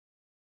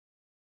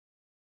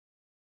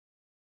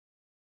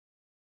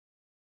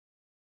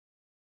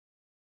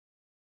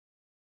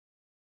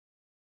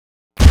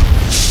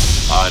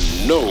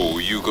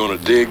gonna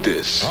dig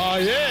this. Oh,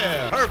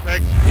 yeah.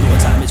 Perfect. You know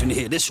what time it is when you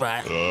hear this,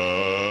 right?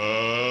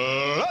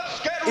 Let's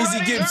get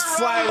Izzie Gibbs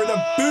fire in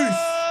the booth.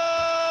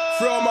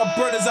 For all my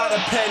brothers out the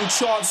pen,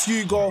 Chance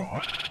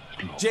Hugo,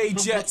 J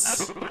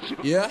Jets,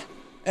 yeah?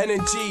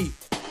 NG,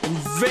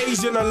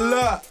 Invasion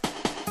Alert.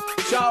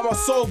 Shout out my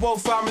Soulbow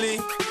family,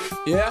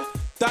 yeah?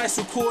 Dice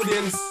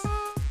Recordings.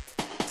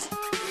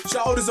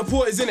 Shout out the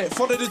supporters, innit?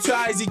 Follow the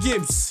to Izzie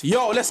Gibbs.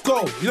 Yo, let's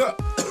go. Look.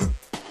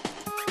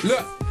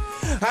 Look.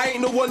 I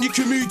ain't the one you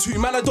can move to,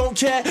 man, I don't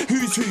care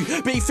who's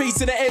who. Bay face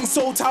in the end,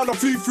 Soul Town I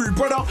flew through.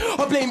 Brother,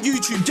 I blame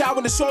YouTube. Y'all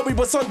wanna show me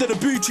what's under the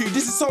boot tube.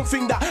 This is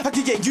something that I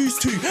can get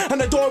used to,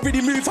 and I don't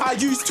really move how I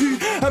used to.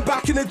 And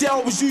back in the day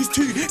I was used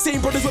to.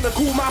 Same brothers wanna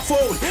call my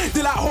phone.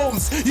 They're like,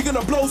 Holmes, you're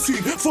gonna blow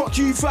suit. Fuck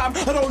you fam,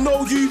 I don't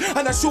know you,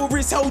 and I sure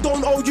as hell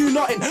don't owe you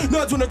nothing.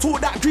 Nerds wanna talk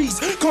that grease,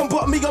 come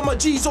but me on my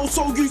G's, oh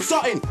so you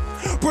something.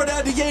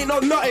 Brother, they ain't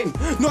on nothing.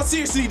 No,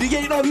 seriously, they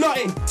ain't on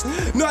nothing.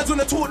 Nerds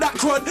wanna talk that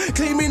crud,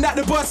 claiming that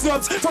the bus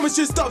nubs from it's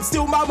just up,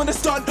 still man on the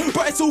stunt,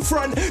 but it's all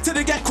front till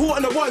they get caught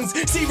on the ones.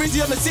 See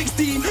Rizzy on the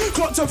 16,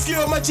 clocked a few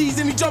of my G's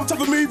and he jumped off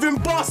a moving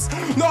bus.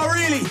 No,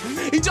 really,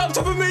 he jumped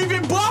off a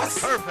moving bus.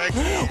 Perfect.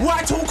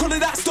 Why talk all of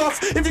that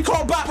stuff if you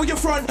can't back with your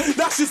front?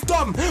 That's just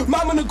dumb.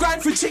 Man on the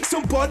grind for chicks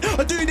and bud.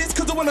 I do this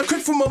cause I want a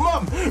crib from my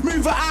mum.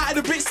 Move her out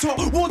of the bitch top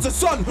towards the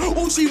sun.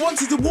 All she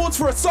wants is awards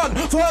for her son.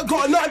 For her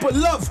got nothing but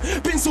love.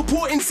 Been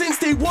supporting since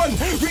day one.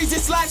 Reads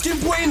this light skin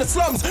boy in the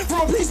slums.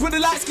 From a place where the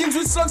light skins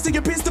with slugs take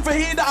a piss to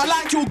hear that I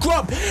like your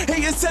grub.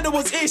 Haters said it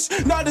was ish.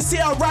 Now they say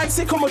I rhyme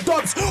sick on my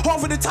dubs.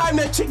 Half of the time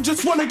that chick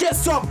just wanna get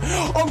some.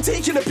 I'm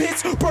taking a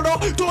piss, brother.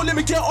 Don't let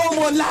me get on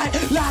one lie.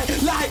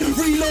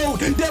 Reload.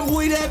 Them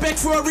boy there beg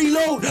for a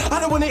reload. I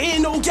don't wanna hear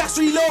no gas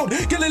reload.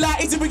 Get a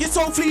light easy we get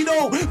so flee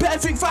though. Better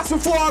think fast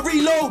before I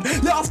reload.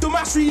 Let off the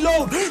mash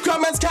reload.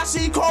 Grandman's cash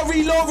he can't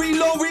reload.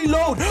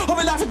 I'll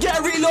be like forget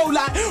a reload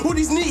like all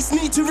these neats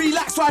need to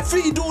relax. So I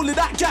feed all of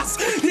that gas.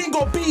 They ain't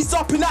got bees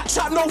up in that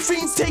trap. No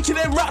fiends taking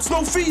them raps.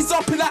 No fees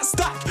up in that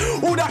stack.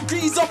 All that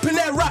grease up in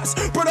their raps.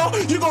 Brother,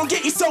 you gon'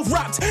 get yourself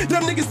wrapped.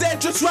 Them niggas there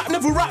just rap,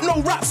 never rap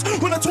no raps.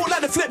 When I talk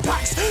like the flip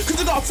packs,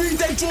 cause I got a few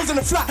dead draws in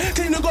the flat.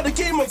 Clean, I got the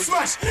game on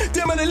smash.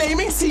 Them and the lame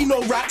ain't seen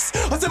no racks.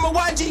 I sent my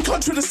YG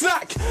country the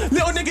snack.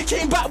 Little nigga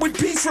came back with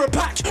peas for a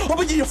pack. I'll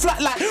be you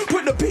flat like,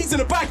 put the peas in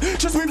the bag.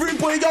 Trust me, rude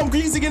boy, I'm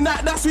greasy and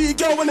that's where you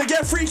go when I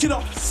get freaking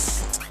up.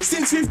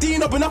 Since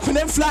 15 I've been up in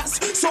them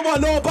flats, so I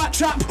know about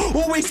trap,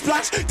 always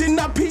splash. Didn't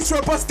have peace for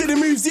a bus, didn't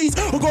move Z's.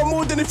 I got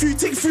more than a few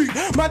tick food.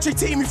 Man trick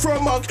take me for a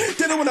mug,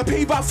 didn't wanna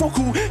pay back fuck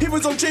all. He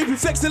was on JP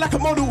flexing like a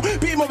model,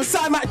 beat him up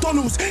beside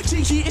McDonald's.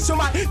 Cheeky itch on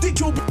my dick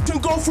your bitch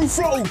and go through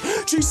throttle.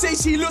 True say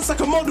she looks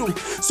like a model,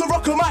 so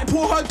Rocker might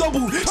pour her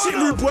double. Shit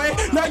rude boy,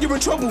 now you're in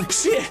trouble.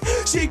 Shit,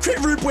 she quit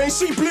rude boy and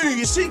she blew.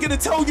 Is she gonna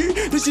tell you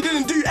that she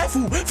didn't do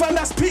Ethel? Fam,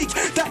 that's peak,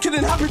 that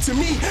couldn't happen to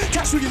me.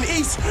 Catch me in the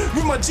east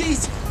with my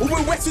G's, or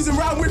when West isn't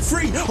round with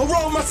free. I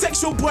roll my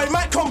sexual boy,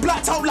 might come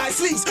blacked out like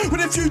sleeves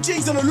with a few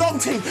G's on a long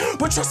thing.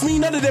 But trust me,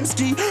 none of them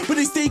ski, but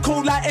they stay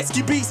cold like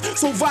Esky beats.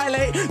 So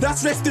violate,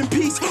 that's rest in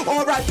peace.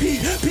 R.I.P.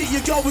 Pete,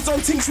 your girl was on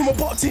things from a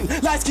botting.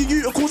 Light skin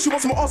you, of course she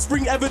wants my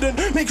offspring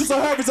evident. Make us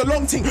on her is a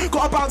long thing.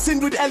 Gotta bounce in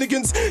with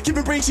elegance.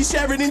 Giving brain, she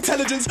sharing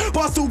intelligence. But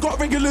I still got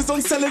regulars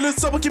on cellulars,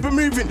 so I keep it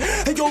moving.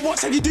 Hey yo,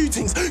 watch how you do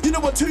things. You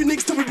know what, 2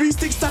 nicks to be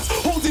sticks, that's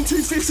holding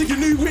 2/5 of your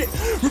new whip.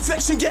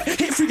 Reflection get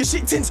hit through your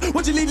shit tints.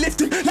 What you leave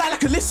lifting?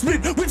 Like a lift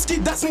split. Whip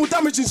skid, that's more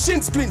damage than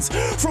shin splints.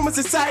 From a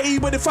society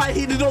where the fight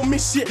here, they don't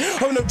miss shit.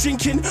 I'm not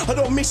drinking, I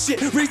don't miss shit.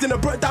 Raised in a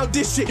broke down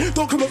district.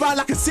 Don't come around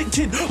like a sick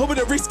kid. I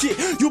wouldn't risk it.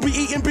 You'll be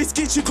eating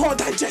biscuits, you can't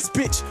digest,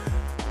 bitch.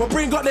 My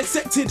brain got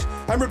dissected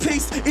and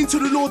replaced into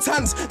the Lord's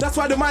hands. That's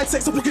why the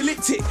mindset's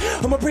apocalyptic.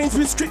 And my brain's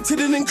been scripted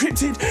and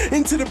encrypted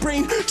into the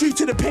brain due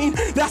to the pain.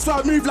 That's why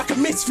I move like a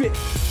misfit.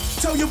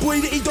 Tell your boy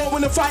that he don't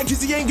wanna fight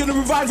cause he ain't gonna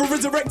revive or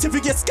resurrect if he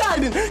gets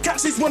guided.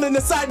 Catch this one on the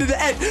side of the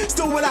head.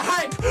 Still when I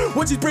hype,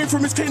 watch his brain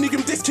from his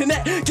cranium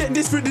disconnect. Get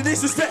this for the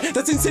disrespect,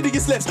 that's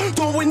insidious left.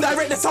 Don't win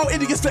direct, that's how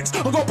idiots flex.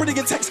 I got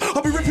brilliant text,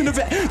 I'll be ripping the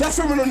vet. That's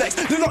criminal next,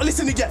 they're not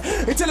listening yet.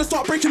 Until I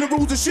start breaking the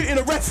rules and shooting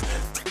a ref.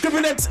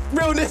 Giving them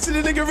realness to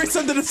the nigga wrist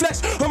under the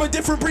flesh. I'm a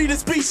different breed of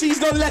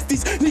species, none less.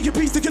 These nigga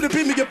beats that could have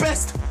been me your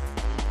best.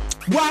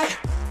 Why?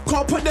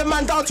 Can't put them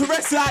man down to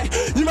rest like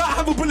you might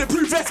have a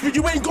bulletproof vest, but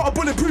you ain't got a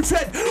bulletproof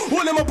head.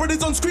 All of my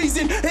brothers on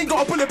squeezing, ain't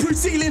got a bulletproof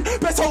ceiling.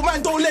 Best hope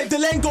man don't let the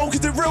lane go,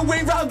 cause the real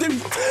way round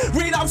him.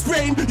 Read out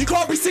spraying, you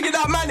can't be singing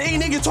that man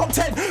ain't in your top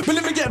 10. But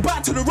let me get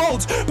back to the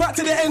roads, back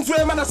to the ends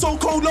where man are so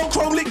cold, low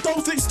chrome, lick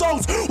those lick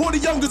stones. All the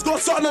youngers got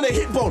something on their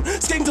hip bone.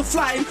 Skanks are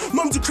flying,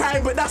 mums are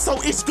crying, but that's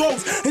how it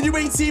goes. And you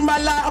ain't seen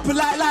man light up a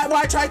light,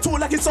 why try talk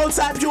like it's on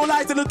side, pure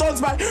lies and the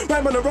dons, man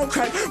on the wrong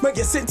crime, man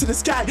get sent to the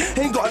sky,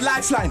 ain't got a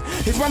lifeline.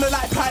 It's running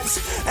like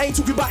pipes, ain't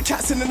talking about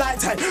cats in the night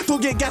time.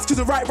 Don't get gas cause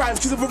of right rhymes,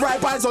 cause of the right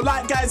buys or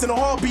like guys in a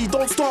heartbeat.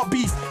 Don't start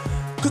beef,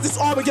 cause it's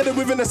Armageddon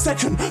within a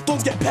second.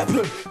 Don't get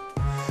peppered.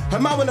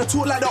 And man when I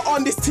talk like they're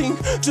on this thing,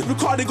 just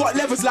because they got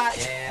levers like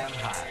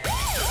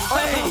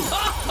hey,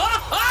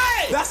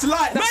 that's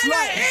light, that's Man,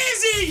 light.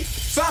 Easy!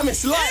 Fam,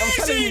 it's light, I'm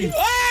telling you.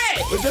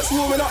 Hey! We're just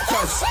warming up,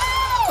 cuz.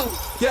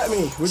 Get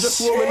me? We're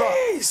just warming up.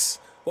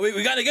 Oh, wait,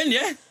 we got it again,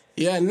 yeah?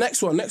 Yeah,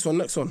 next one. Wow.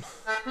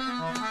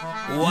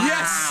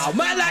 Yes!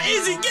 Man like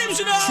Izzie Gibbs,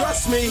 you know?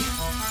 Trust me.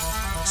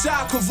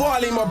 Shout out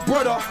Cavalli, my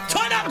brother.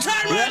 Turn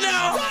right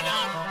now!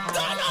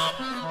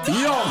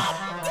 Yo.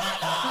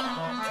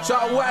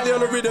 Shout out Wiley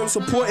on the rhythm,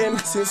 supporting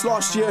since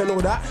last year and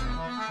all that.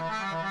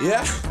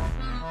 Yeah?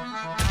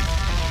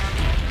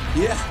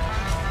 Yeah.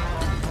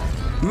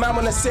 Man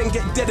when I sing,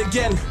 get dead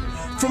again.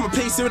 From a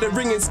place with a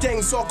ringing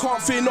skeng, so I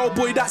can't fear no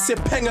boy that said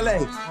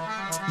pengaleng.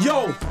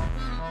 Yo.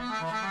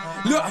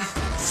 Look,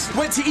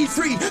 went to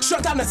E3,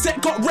 shut down the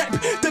set, got rep.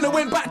 Then I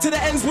went back to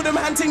the ends with them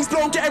hand things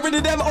blow. Getting rid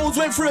of them O's,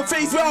 went through a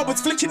phase where I was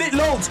flicking it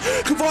loads.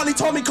 Cavalli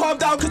told me calm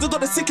down cause I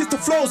got the sickest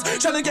of flows.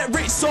 Trying to get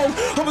rich, so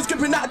I was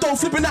gripping that dough,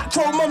 flipping that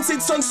crow. Mum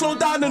said son slow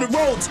down on the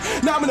roads.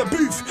 Now I'm in a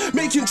booth,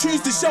 making tunes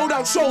to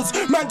showdown shows.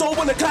 Man don't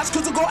wanna clash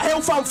cause I got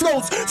hellfound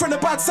flows. From the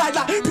bad side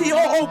like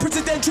POO,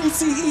 presidential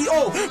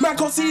CEO. Man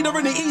can't see they're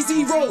in an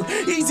easy road,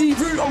 easy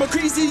route. I'm a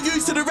crazy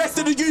youth, so the rest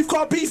of the youth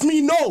can't beef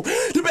me, no.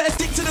 You better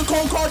stick to the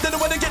cold card, then I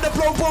wanna get the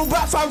blow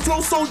back, fam,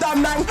 flow so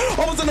damn nang.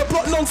 I was on the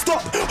block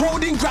non-stop,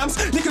 holding grams,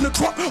 licking the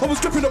crop. I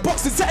was gripping the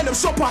box and setting up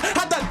shop. I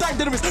had that dang,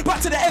 then it was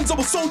back to the ends. I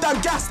was so damn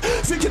gassed,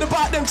 thinking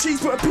about them cheese,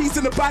 put a piece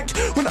in the bank.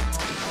 When I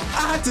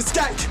had to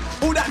skank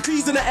all that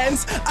grease in the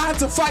ends. I had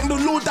to thank the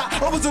Lord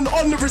that I wasn't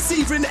on the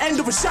receiving end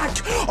of a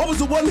shank. I was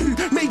the one who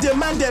made their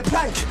man their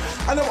plank.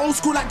 And I'm old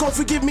school like God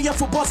forgive me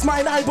if I bust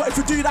my nine, but if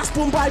I do that's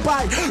boom bye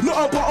bye. Not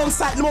on but on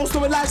sight, most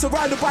of my lives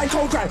around the bike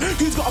on crime.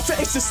 Who's got a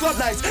fetish to slut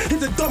nights? Hit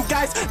the dumb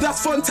guys,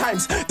 that's fun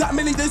times. That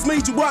many days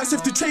major works.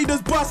 If the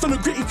traders burst on a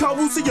gritty car,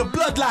 we'll see your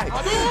bloodline.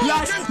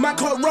 Life, man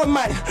can't run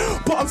mine,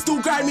 but I'm still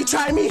grimy,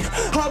 try me.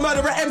 I'll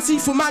murder an MC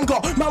for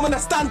mango. Man when I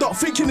stand up,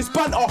 thinking it's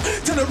banter.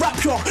 Tell the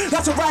rap yo,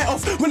 that's a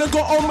write-off. When I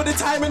got on with the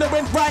time and I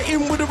went right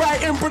in with the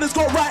right in, brothers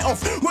got right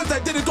off. Once I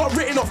did it got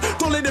written off.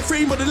 Don't let the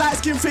frame with the light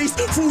skin face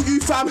fool you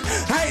fam.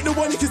 I ain't the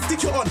one who can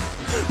stick it on.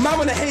 Man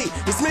when I hate,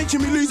 it's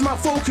making me lose my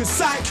focus.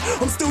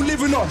 Psych, I'm still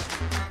living on.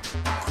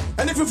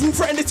 And if you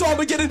threaten this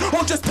Armageddon,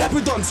 I'll just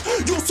pepper dons.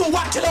 You're so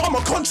whack, killer, I'm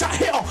a contract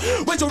hitter.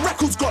 Where's your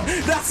records gone?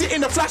 That's it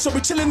in the flash, I'll be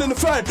chilling in the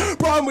third.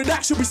 Bro, I'm with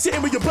action, be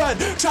sitting with your bird.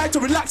 Try to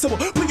relax, I'll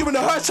put you in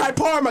the hearse, try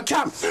power in my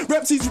camp.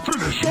 Ramsey's,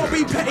 don't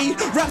be petty,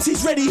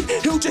 Ramsey's ready,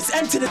 he'll just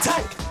empty the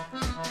tank.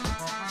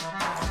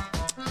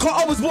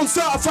 Cause I was born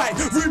certified.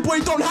 Rude boy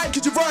don't hide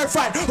cause you're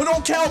verified. I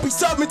don't care, I'll be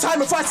serving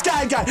time if I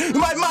sky guy.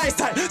 My mind's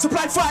tight,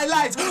 supply fire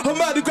lines. A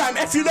murder gram,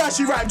 F you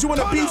nursery rhymes. You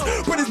wanna beef?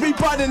 Brothers be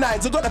burning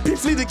nines. I got the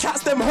piffly, the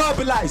cats them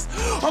herbalized.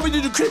 I'll be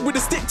in the crib with a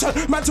stick turn.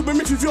 Man to be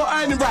rich if you're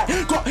earning right.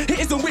 Got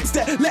hitters and whips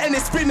there, letting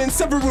it spin and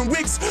severing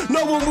wigs.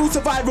 No one will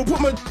survive, I'll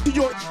put my to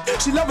your.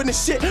 She loving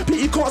this shit,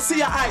 Pete you can't see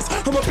her eyes.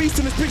 I'm a beast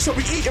in this bitch, I'll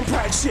be eating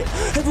pride shit.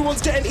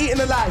 Everyone's getting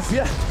eaten alive,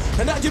 yeah.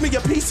 And that give me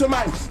a peace of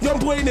mind. Young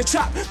boy in the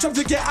trap, trying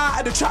to get out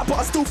of the trap, but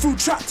I still feel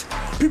trapped.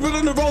 People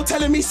on the road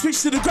telling me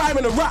switch to the grime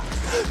and the rap,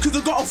 cause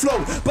I got a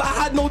flow, but I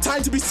had no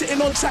time to be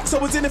sitting on tracks.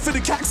 I was in it for the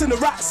cats and the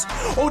rats.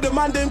 Older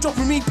man them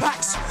dropping me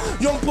packs.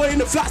 Young boy in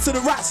the flats of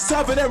the rats,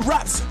 serving them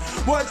raps.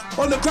 Word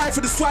on the grind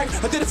for the swag,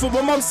 I did it for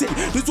my mum's sake.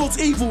 This world's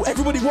evil,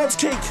 everybody wants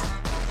cake.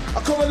 I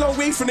come a long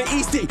way from the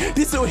East Day.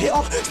 This little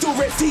hitter, still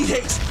rep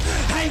TH.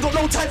 I ain't got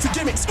no time for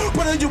gimmicks,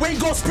 brother, you ain't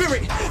got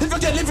spirit. If I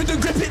get living to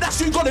grip it,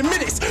 that's you got in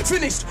minutes.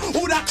 Finished,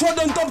 all that crud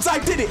and dubs, I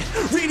did it.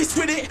 Read it,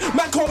 with it,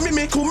 man can't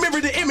mimic or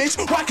mirror the image.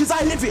 Why? Cause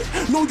I live it,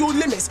 know your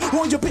limits.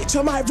 Or your bitch,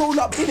 I might roll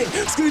up in it.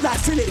 Screw like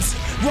Phillips,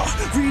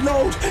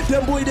 reload.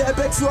 Them boy there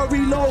beg for a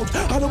reload.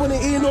 I don't wanna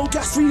hear no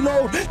gas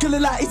reload. Killer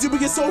like Izzie, we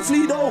get so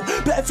flee though.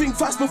 Better think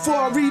fast before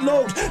I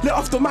reload. Let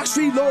off the mash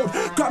reload.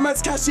 Grab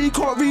man's cash, he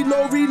can't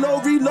reload.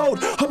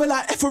 I'm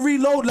like F a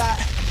reload like.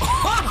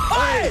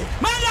 Hey,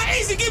 man like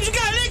Izzie Gibbs, you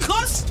got link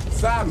us?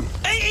 Fam.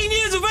 18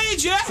 years of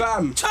age, yeah?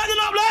 Fam. Turning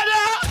up like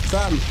that?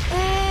 Fam.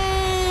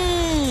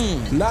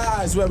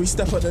 Nah, is where we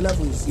step up the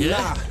levels. Yeah.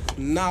 Nah,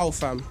 now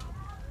fam.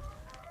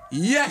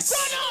 Yes.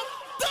 Turn up.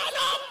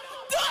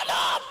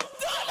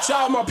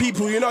 Shout out my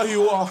people, you know who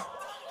you are.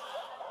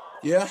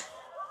 Yeah.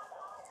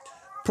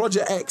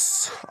 Project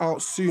X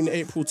out soon,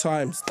 April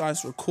times.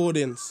 Dice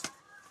recordings.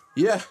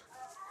 Yeah.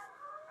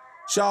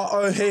 Shout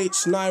out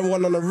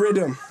OH91 on the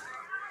rhythm.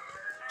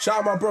 Shout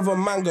out my brother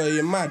Mango,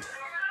 you mad?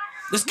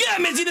 Let's get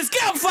him, Izzie, let's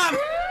get him, fam!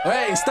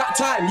 Hey, it's that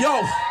time,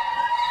 yo!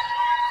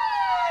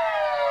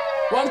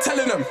 What I'm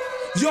telling them,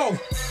 yo!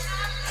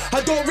 I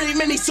don't rate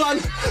many,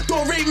 son.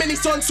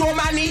 So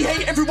man, he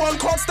hate everyone,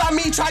 can't stand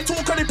me. Try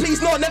talk on it,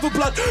 please, no, never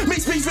blood.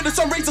 Makes me feel the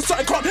sun rays or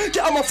something, can't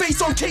get on my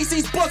face on case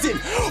he's buzzing.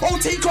 Oh,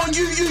 take on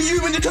you,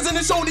 and your cousin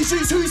and shoulders,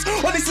 who's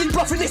honestly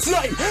bluffing, it's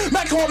nothing.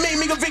 Man can't make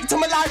me a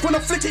victim alive when I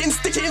flick it and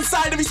stick it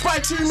inside of his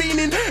spine. True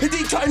meaning,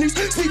 indeed cutting who's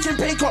speaking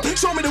pain cut.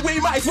 Show me the way,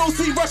 might as well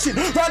be rushing.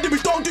 Round it,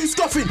 we don't do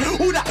scuffing.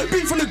 All that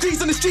beef on the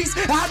grease on the streets.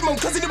 I had my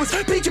cousin, it was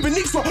peeking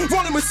beneath, but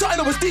rolling with something,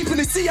 I was deep in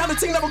the sea, had a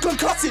thing that was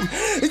concussing.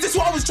 Is this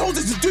what I was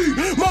chosen to do?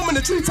 Mom and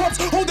the true props,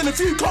 holding a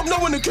few cup,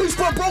 knowing the goose,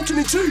 but broken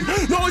in two.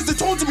 No, it's the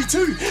tone to me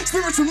too.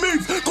 Spirits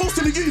removed, ghost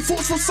in the youth,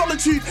 thoughts for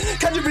solitude.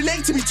 Can you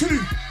relate to me too?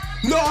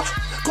 Nah,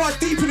 quite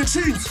deep in the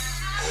tunes.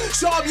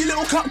 Shut up, you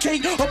little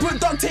cupcake. I put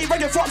duct tape,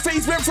 rag your fuck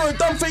face, went for a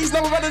dumb face.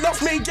 Now I've had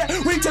enough, mate. Get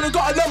wait till I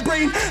got a numb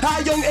brain.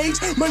 At a young age,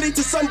 Monday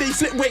to Sunday,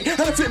 flip weight.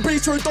 And I flip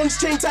brace for a dunce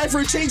chain. Time for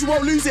a change, you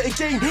won't lose it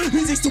again.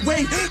 Music's the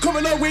way. Come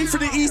a long way for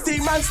the East Day.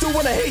 Man still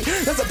wanna hate.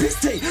 That's a piss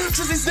take.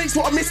 Trusting snakes,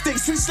 what a mistake.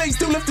 Switch slates,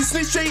 still left the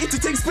snitch straight. It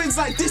takes spins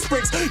like disc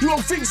brakes. You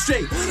won't think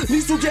straight.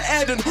 Needs to get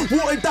aired and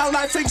watered down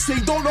like think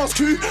straight. Don't ask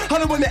who. I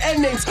don't want the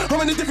end names.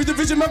 I'm in a different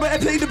division. Remember, I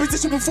played the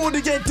position before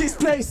they get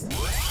displaced.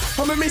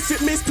 I'm a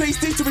misfit,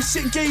 misplaced into a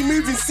shit game,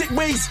 moving sick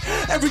ways.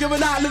 Every other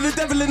night, the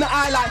devil in the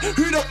eye like,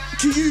 who the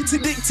f are you to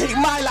dictate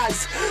my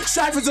life?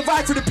 Strive and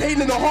survive through the pain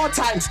and the hard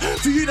times.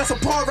 For you, that's a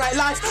part right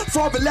life.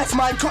 Father left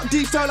mine, cut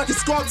deep, felt like a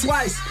scar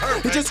twice.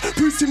 It just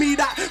proves to me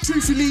that,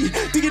 truthfully,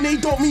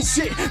 DNA don't mean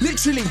shit,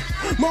 literally.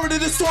 Moral of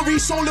the story,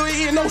 show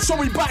loyalty and no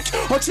showing back.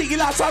 I'll treat you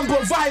like fan,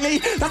 but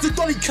violate, that's a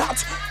dolly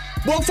cat.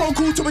 One phone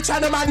call to a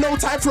China man, no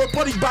time for a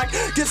body bag.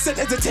 Get sent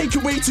as a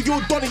takeaway to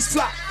your Donny's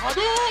flat.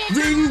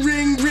 Ring,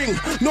 ring, ring.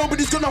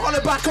 Nobody's gonna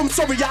holler back, I'm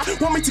sorry, yeah.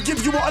 Want me to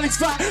give you an honest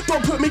flat?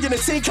 Don't put me in the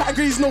same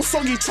category as no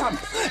soggy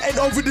tramp. Ain't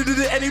over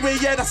it anyway,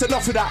 yeah, that's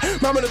enough of that.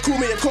 Man, gonna call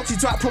me a cocky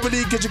twat,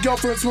 probably get your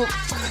girlfriend swoop.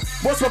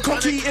 What's my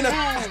cocky in a...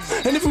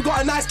 And if we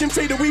got a nice skin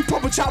fade and we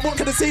proper chat, what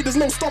can I say? There's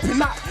no stopping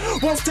that.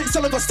 One stick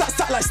seller got stats,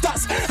 stat like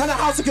stats. And a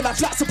house looking like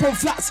flats upon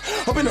flats.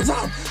 I've been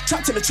around,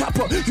 trapped in the trap,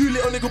 but you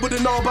little nigga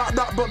wouldn't know about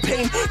that, but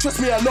pain. Trust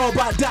me, I know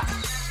about that.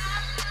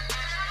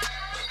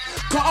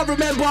 Can't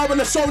remember I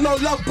wanna show no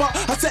love, but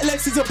I set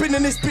Lexus up in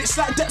this bitch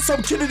like depths.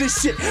 I'm killing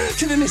this shit.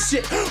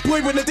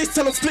 Boy, when the diss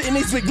tell I'm splitting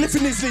his wig,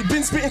 lifting his lid,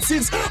 been spitting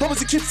since I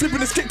was a kid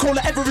flipping a skit call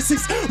like ever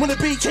resist. When the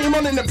beat came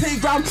on in the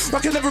playground, I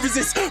can never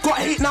resist. Got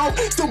hate now,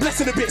 still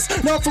blessing the bits.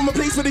 Now I'm from a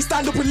place where they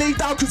stand up and lay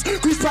down, cause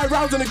grease by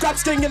rounds and a grab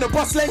sting in a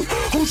bus lane.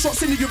 Hold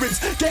shots into your ribs,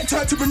 get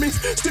turned to a myth.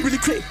 Still really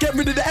quick, get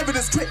rid of the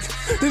evidence quick.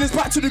 Then it's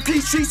back to the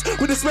grease streets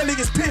with the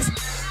smelliest piff.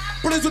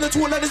 Brothers with a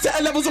tool like the set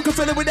of levels, I can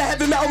feel it with the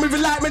heavy metal,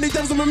 moving like many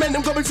devils of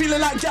momentum, got me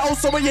feeling like ghetto.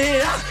 So when you hear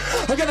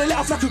that, I gotta let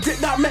off like a grip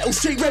that metal,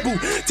 straight rebel.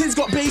 Tins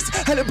got bass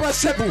and it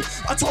burst treble.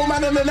 I told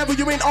man on the level,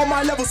 you ain't on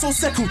my level, so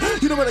settle.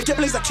 You don't wanna get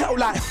blazed like kettle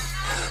like.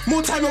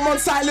 More time I'm on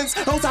silence,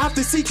 I also have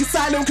to seek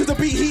asylum, cause the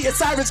beat heated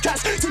sirens,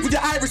 cats, take with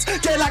your iris,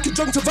 get it like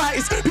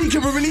conjunctivitis, beat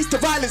can release the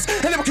violence,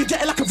 and then I can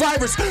get it like a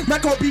virus. Man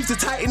can't beef the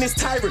titan, this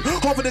tyrant.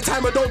 Half of the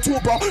time I don't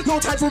talk, bro.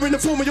 No time for in the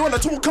form, you wanna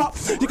talk up,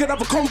 you can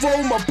have a convo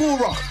with my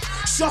bora.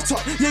 Shut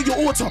up, yeah, you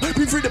oughta.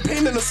 Been through the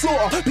pain and the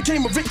slaughter.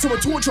 Became a victim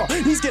of torture.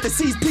 Needs get the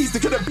C's, please, they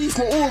couldn't beef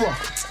my aura.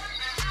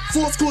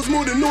 Force cause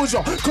more than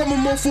nausea. Common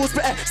more force,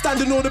 better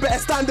stand in order, better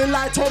stand in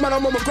line. Told man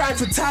I'm on my grind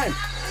for time.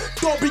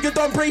 Don't bring a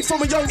dumb brain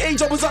from a young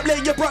age. I was up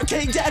late, you brought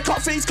cake, get a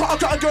cut face,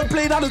 cut a girl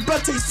blade out his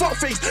blood taste, fuck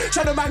face.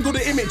 Shadow man got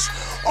the image.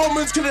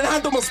 Almonds couldn't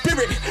handle my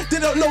spirit. They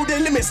don't know their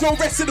limits, no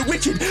rest of the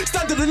wicked.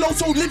 Standard and low,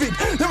 so livid.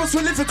 There was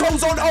prolific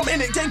holes on, I'm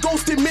in it, get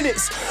ghost in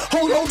minutes.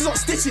 Hold on, it's not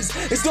stitches.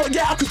 It's not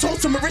yet, I could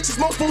toast to my riches.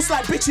 Most folks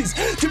like bitches.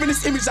 Giving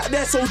this image that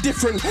they're so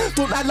different.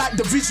 Don't I like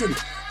division?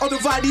 I'll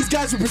divide these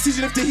guys with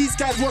precision. If the Heat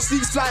guys watch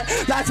these fly,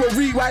 life will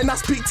rewind,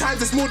 that's peak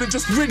times, it's more than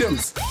just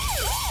rhythms.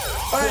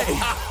 Hey.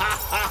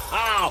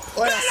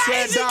 Man,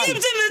 that Izzie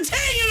Gibbs in the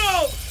thing, you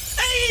know.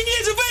 18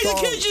 years of age, the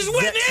kids just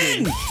went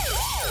in.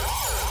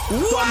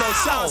 Wow. Don't know,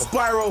 shout out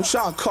Spyro,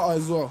 shout out Cutter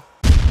as well.